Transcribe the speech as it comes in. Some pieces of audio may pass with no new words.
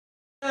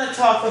Going to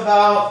talk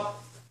about.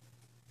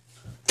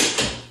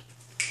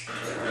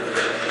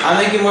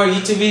 I'm making more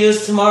YouTube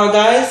videos tomorrow,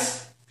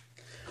 guys.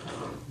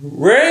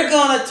 We're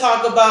going to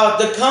talk about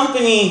the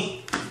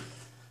company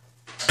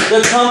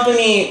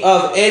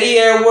of Eddie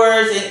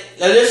Edwards and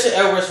Alicia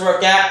Edwards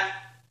work at.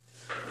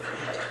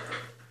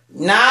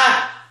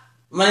 Not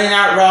Monday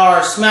Night Raw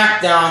or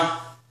SmackDown.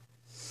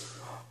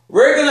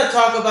 We're going to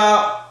talk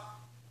about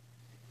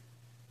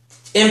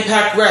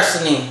Impact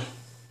Wrestling.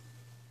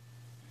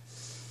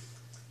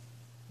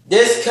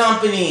 This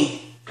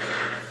company,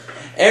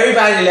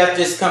 everybody left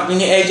this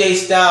company. AJ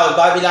Styles,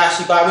 Bobby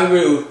Lashley, Bobby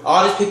Roode.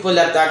 All these people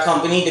left that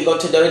company to go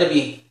to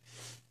WWE.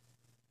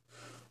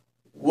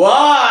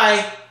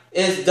 Why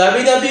is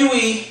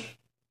WWE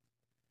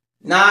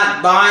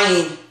not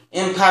buying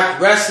Impact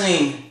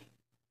Wrestling?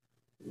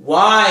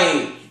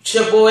 Why?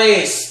 Triple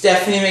H,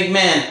 Stephanie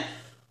McMahon.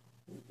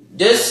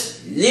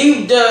 Just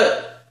leave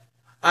the...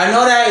 I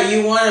know that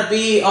you want to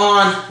be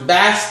on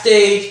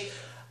backstage.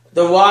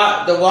 The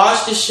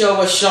watch the show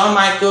with Shawn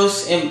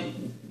Michaels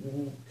and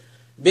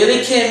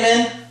Billy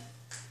Kidman,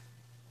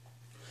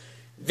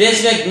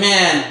 Vince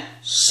McMahon,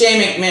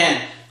 Shane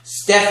McMahon,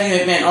 Stephanie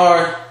McMahon,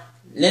 or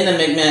Linda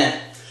McMahon.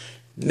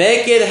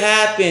 Make it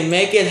happen.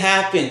 Make it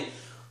happen.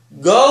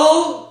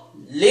 Go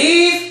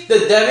leave the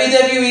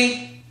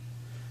WWE.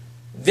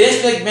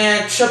 Vince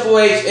McMahon, Triple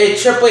H. Hey,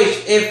 Triple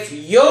H, if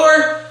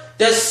you're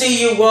the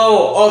CEO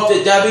of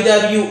the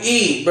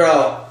WWE,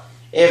 bro.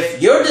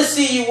 If you're the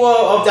CEO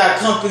of that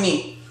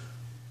company,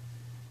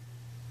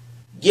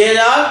 get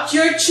out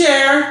your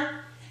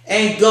chair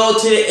and go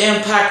to the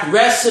Impact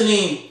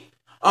Wrestling.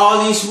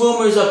 All these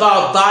rumors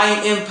about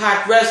buying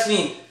Impact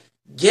Wrestling.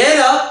 Get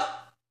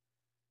up,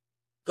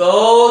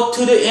 go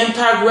to the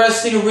Impact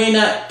Wrestling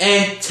arena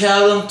and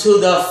tell them to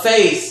the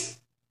face.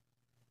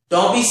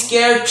 Don't be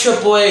scared,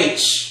 Triple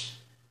H.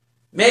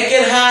 Make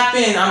it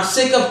happen. I'm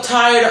sick of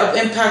tired of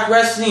Impact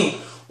Wrestling.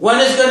 When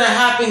is going to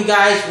happen,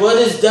 guys? What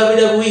is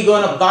WWE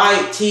going to buy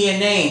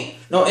TNA?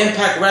 No,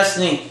 Impact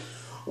Wrestling.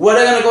 What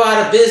are going to go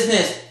out of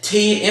business?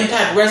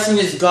 Impact Wrestling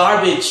is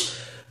garbage.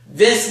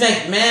 Vince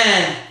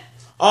McMahon.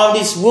 All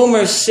these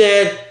rumors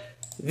said,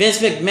 Vince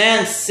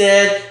McMahon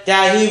said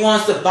that he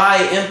wants to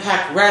buy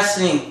Impact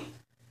Wrestling.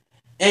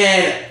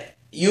 And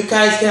you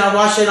guys cannot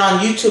watch it on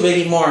YouTube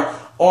anymore.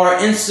 Or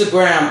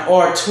Instagram.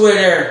 Or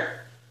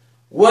Twitter.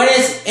 When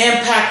is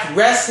Impact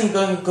Wrestling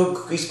going to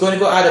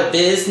go out of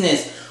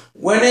business?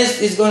 When is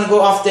it going to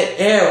go off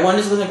the air? When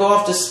is it going to go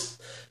off the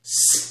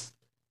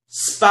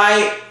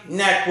Spy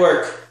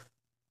Network,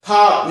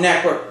 Pop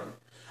Network,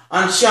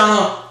 on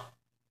channel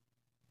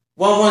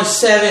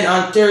 117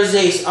 on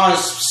Thursdays on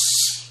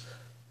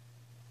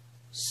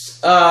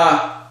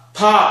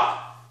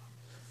Pop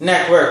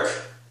Network,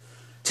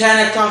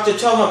 10 o'clock to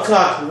 12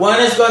 o'clock. When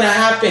is going to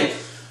happen?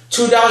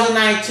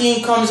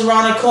 2019 comes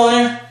around the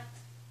corner.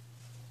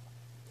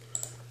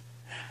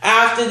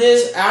 After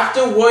this,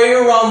 after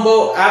Warrior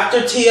Rumble,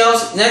 after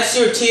TLC,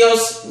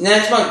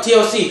 next month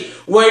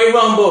TLC, Warrior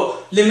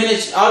Rumble,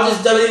 limited, all this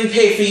WWE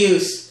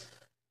pay-per-views.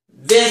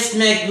 Vince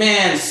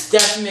McMahon,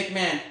 Stephanie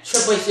McMahon,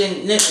 Triple H,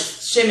 and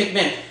Shane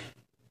McMahon.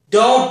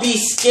 Don't be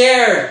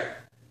scared.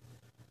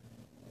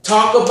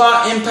 Talk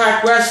about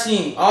Impact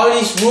Wrestling. All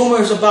these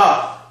rumors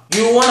about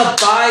you want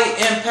to buy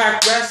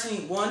Impact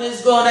Wrestling. When is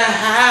going to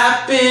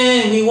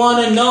happen? We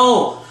want to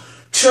know.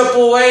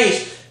 Triple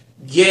H.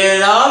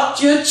 Get up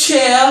your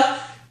chair,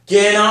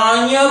 get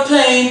on your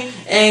plane,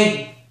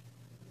 and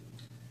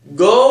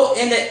go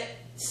in the,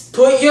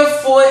 put your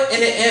foot in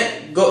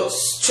the, go,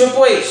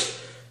 Triple H,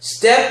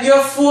 step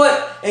your foot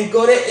and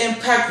go to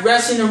Impact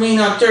Wrestling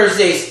Arena on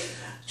Thursdays.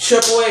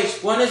 Triple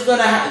H, when is going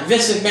to happen?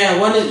 Vince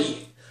McMahon, when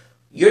is,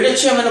 you're the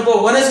chairman of the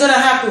board, when is going to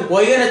happen?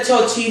 What are you going to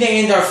tell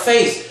TNA in their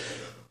face?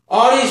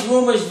 All these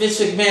rumors, Vince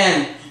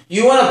McMahon,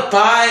 you want to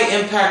buy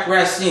Impact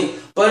Wrestling,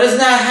 but it's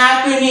not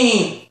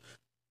happening.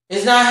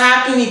 It's not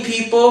happening,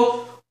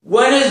 people.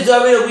 When is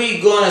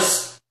WWE going to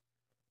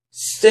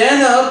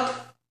stand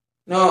up,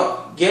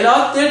 no, get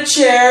off their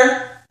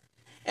chair,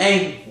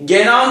 and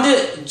get on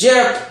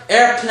the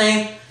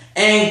airplane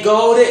and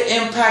go to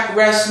Impact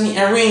Wrestling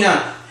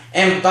Arena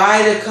and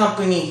buy the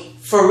company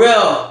for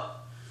real?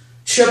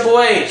 Triple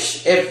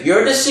H, if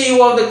you're the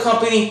CEO of the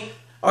company,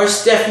 or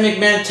Stephanie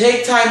McMahon,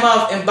 take time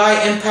off and buy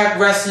Impact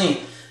Wrestling.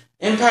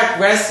 Impact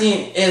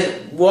Wrestling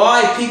is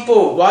why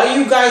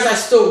you guys are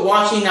still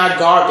watching that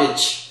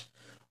garbage.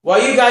 Why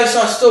you guys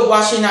are still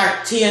watching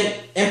that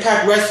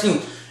Impact Wrestling.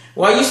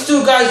 Why you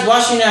still guys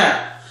watching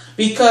that?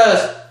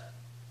 Because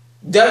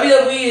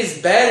WWE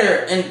is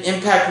better in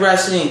Impact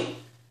Wrestling.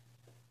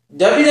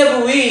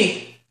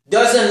 WWE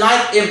doesn't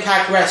like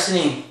Impact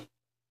Wrestling.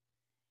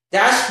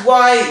 That's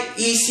why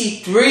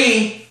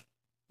EC3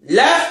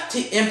 left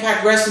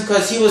Impact Wrestling,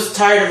 because he was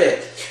tired of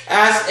it.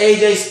 Ask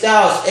AJ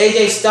Styles.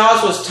 AJ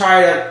Styles was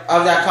tired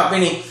of that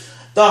company.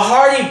 The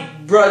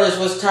Hardy Brothers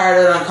was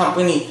tired of that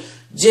company.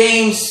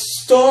 James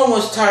Storm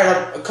was tired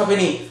of the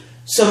company.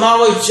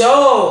 Samoa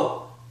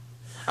Joe.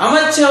 I'm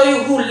going to tell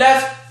you who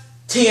left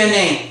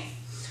TNA.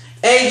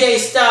 AJ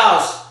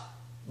Styles,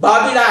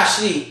 Bobby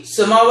Lashley,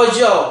 Samoa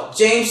Joe,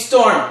 James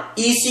Storm,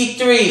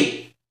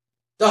 EC3,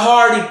 the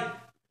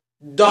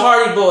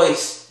Hardy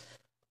Boys,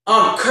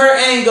 Kurt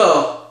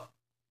Angle,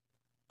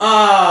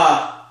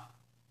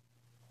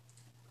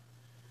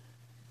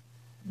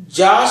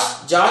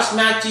 Josh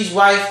Matthews'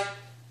 wife,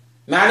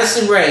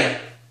 Madison Ray,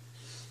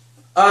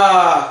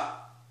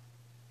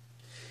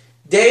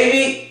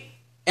 David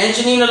and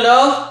Janina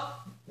Love,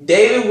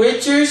 David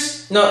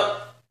Richards,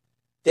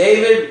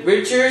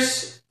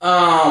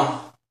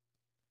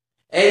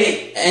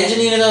 Eddie and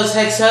Janina Love's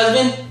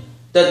ex-husband,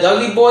 the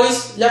Dudley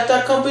Boys left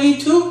that company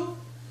too.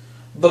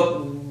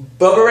 But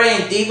Bubba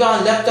Ray and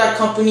Devon left that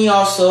company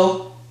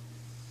also.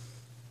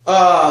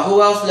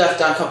 Who else left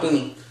that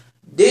company?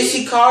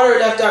 Dixie Carter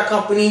left that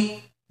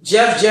company.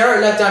 Jeff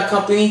Jarrett left that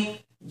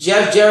company.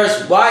 Jeff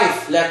Jarrett's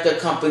wife left the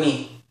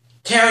company.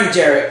 Karen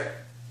Jarrett.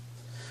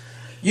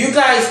 You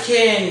guys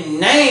can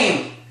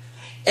name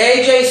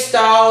AJ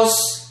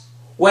Styles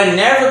will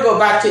never go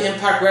back to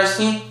Impact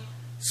Wrestling.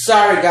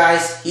 Sorry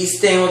guys, he's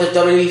staying with the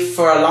WWE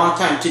for a long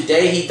time.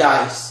 Today he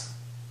dies.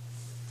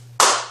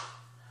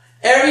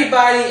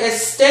 Everybody is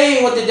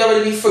staying with the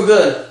WWE for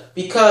good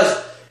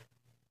because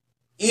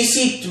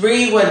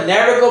EC3 would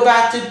never go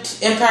back to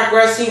Impact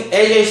Wrestling.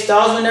 AJ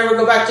Styles would never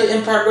go back to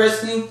Impact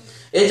Wrestling.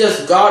 It's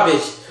just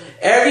garbage.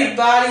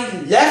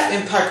 Everybody left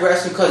Impact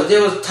Wrestling because they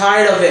was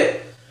tired of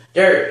it.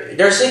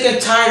 They're sick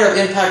and tired of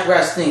Impact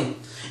Wrestling.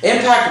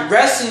 Impact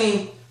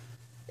Wrestling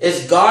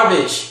is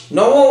garbage.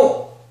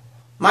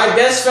 My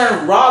best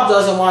friend Rob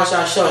doesn't watch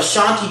that show.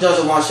 Shanti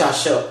doesn't watch that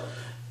show.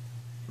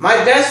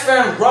 My best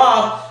friend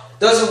Rob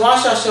doesn't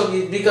watch that show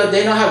because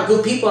they don't have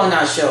good people on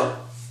that show.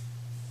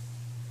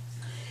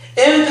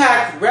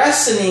 Impact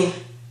Wrestling,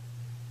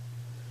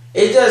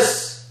 it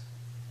just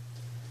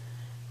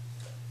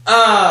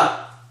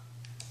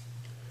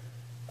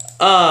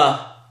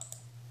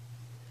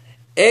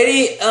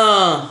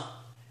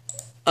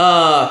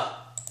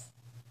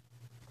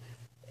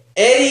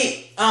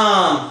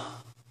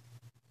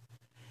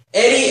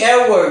Eddie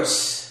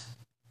Edwards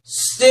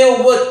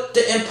still with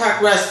the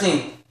Impact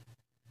Wrestling.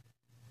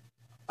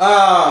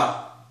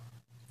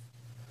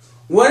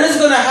 When is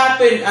gonna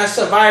happen at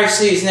Survivor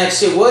Series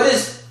next year? What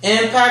is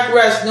Impact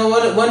Wrestling?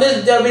 When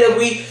is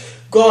WWE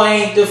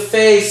going to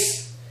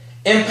face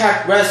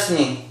Impact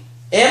Wrestling?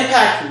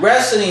 Impact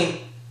Wrestling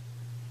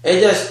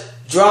is just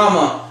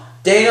drama.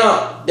 They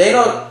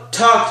don't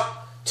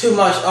talk too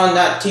much on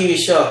that TV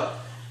show.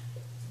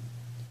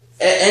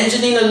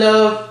 Angelina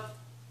Love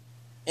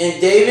and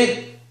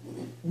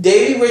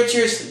David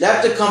Richards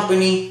left the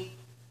company.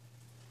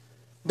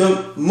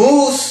 The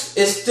Moose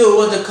is still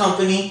with the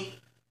company.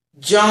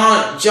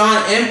 John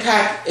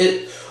Impact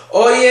is.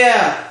 Oh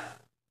yeah.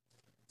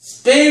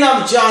 Speaking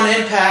of John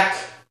Impact,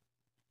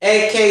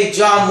 aka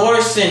John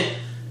Morrison,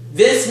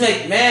 Vince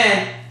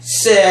McMahon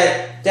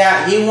said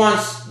that he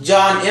wants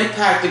John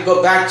Impact to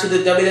go back to the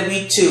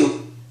WWE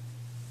too.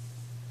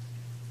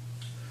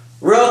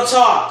 Real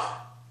talk.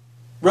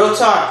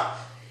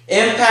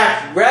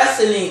 Impact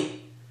Wrestling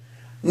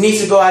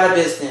needs to go out of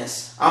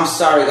business. I'm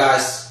sorry,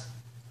 guys.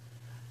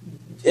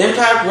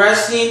 Impact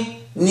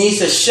Wrestling needs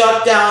to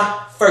shut down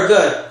for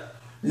good.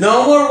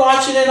 No more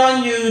watching it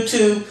on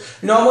YouTube.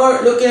 No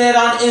more looking at it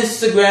on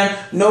Instagram.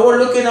 No more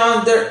looking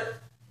on their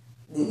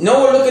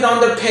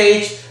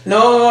page.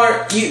 No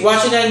more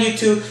watching it on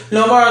YouTube.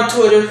 No more on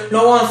Twitter.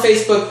 No more on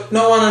Facebook.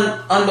 No one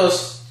on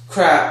those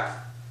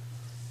crap.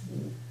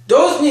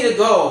 Those need to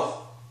go.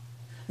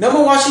 No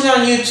more watching it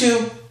on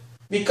YouTube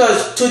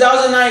because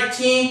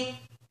 2019,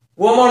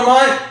 one more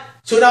month,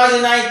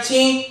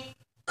 2019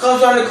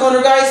 comes around the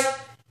corner, guys.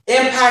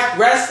 Impact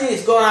Wrestling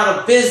is going out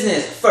of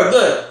business for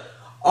good.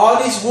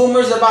 All these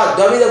rumors about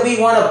WWE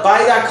want to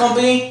buy that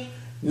company,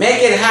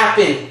 make it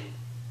happen.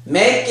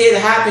 Make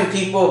it happen,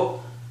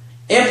 people.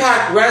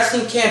 Impact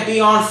Wrestling can't be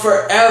on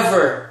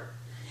forever.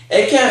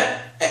 It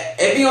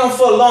be on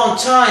for a long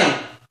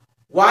time.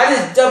 Why is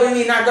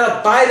WWE not going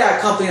to buy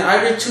that company? Are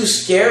they too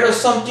scared or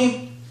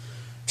something?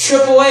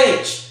 Triple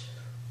H.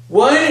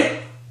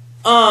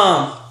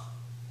 I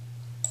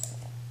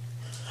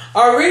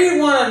really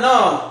want to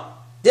know.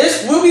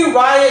 This Ruby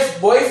Riot's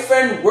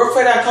boyfriend work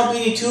for that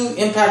company too,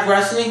 Impact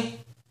Wrestling?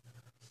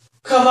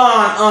 Come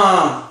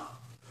on,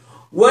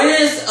 when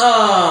is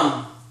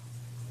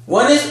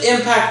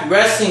Impact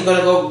Wrestling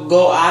gonna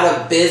go out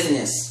of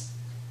business?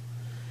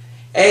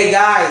 Hey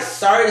guys,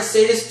 sorry to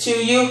say this to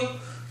you.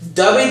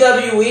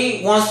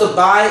 WWE wants to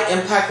buy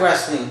Impact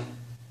Wrestling.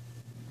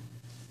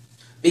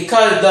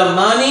 Because the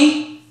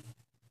money,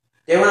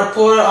 they want to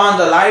put it on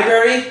the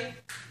library.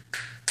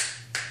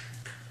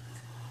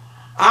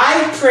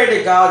 I pray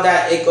to God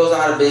that it goes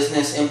out of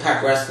business,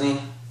 Impact Wrestling.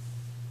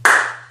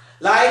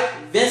 Like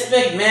Vince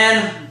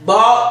McMahon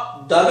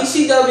bought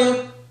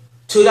WCW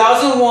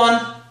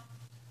 2001,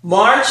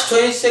 March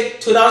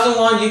 26,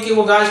 2001.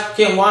 You guys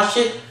can watch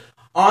it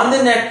on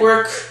the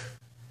network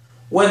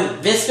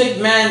when Vince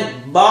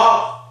McMahon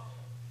bought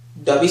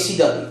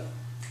WCW.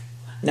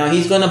 Now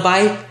he's going to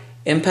buy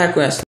Impact Wrestling.